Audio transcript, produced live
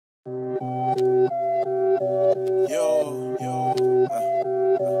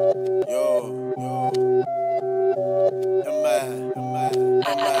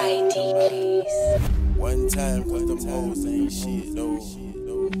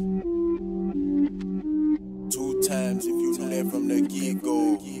from the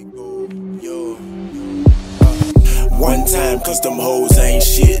get-go. Yo. One time, cause them hoes ain't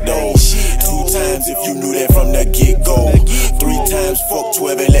shit though. 2 times if you knew that from the get-go. 3 times fuck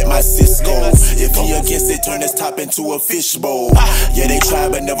 12 and let my sis go. If he against it, turn his top into a fishbowl. Yeah, they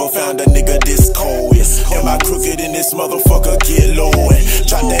tried but never found a nigga this cold. M.I Krooked in this motherfucker, get low and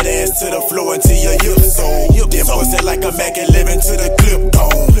drop that ass to the floor until your hips so. Then bust it like a Mac 11 to the clip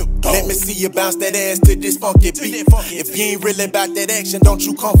gone. Let me see you bounce that ass to this funky beat. If you ain't really about that action, don't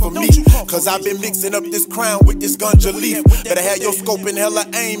you come for me. Cause I've been mixing up this crown with this ganja leaf. Better have your scope and hella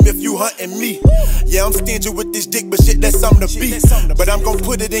aim if you hunting me. Yeah, I'm stingy with this dick, but shit, that's something to be. But I'm gon'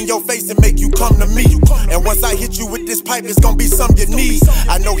 put it in your face and make you come to me. And once I hit you with this pipe, it's gon' be something you need.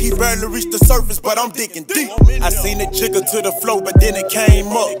 I know he barely reached the surface, but I'm digging deep. I seen it jiggle to the flow, but then it came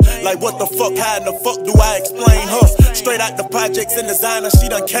up. Like what the fuck, how in the fuck do I explain her? Straight out the projects and designer, she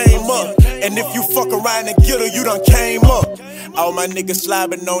done came up. And if you fuck around and get her, you done came up. All my niggas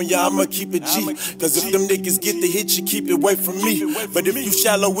slobbing on ya, I'ma keep it G. Cause if them niggas get the hit, you keep it away from me. But if you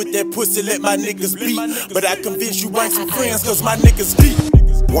shallow with that pussy, let my niggas be. But I convince you bring some friends, cause my niggas deep.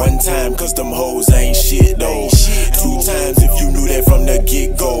 1 time, cause them hoes ain't shit though. 2 times if you knew that from the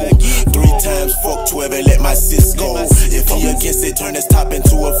get-go. 3 times fuck 12 and let my sis go. If he against it, turn his top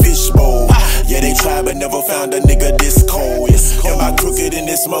into a fishbowl. Yeah, they tried but never found a nigga this cold. M.I Krooked in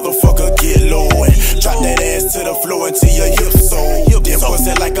this motherfucker, get low and drop that ass to the floor until your hips so. Then bust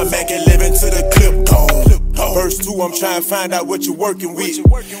it like a Mac 11 to the clip gone. Verse 2, I'm trying to find out what you working with.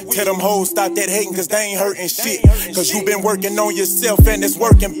 Tell them hoes stop that hating cause they ain't hurting shit. Cause you been working on yourself and it's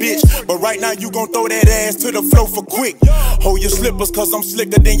working, bitch. But right now you gon' throw that ass to the floor for quick. Hold your slippers cause I'm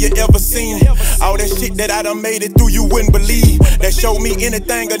slicker than you ever seen. All that shit that I done made it through you wouldn't believe. That showed me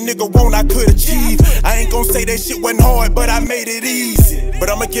anything a nigga want I could achieve. I ain't gon' say that shit wasn't hard but I made it easy. But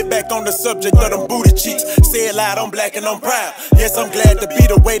I'ma get back on the subject of them booty cheeks. Say it loud, I'm black and I'm proud. Yes, I'm glad to be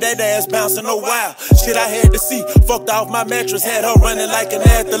the way that ass bouncing oh wow. Shit I had to see, fucked off my mattress, had her running like an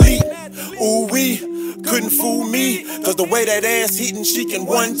athlete. Ooh wee, couldn't fool me, cause the way that ass hitting, she can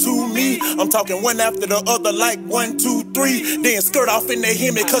 1-2 me. I'm talking one after the other like 1, 2, 3. Then skirt off in they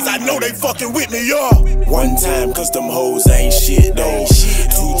hear me, cause I know they fucking with me, y'all. 1 time, cause them hoes ain't shit though.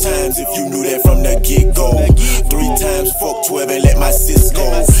 2 times if you knew that from the get-go. 3 times fuck 12 and let my sis go.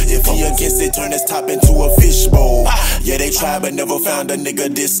 If he against it, turn his top into a fishbowl. Yeah, they tried but never found a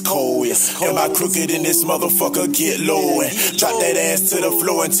nigga this cold. M.I Krooked in this motherfucker, get low and drop that ass to the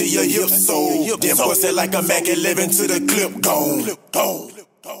floor until your hips so. Then bust it like a Mac 11 to the clip gone.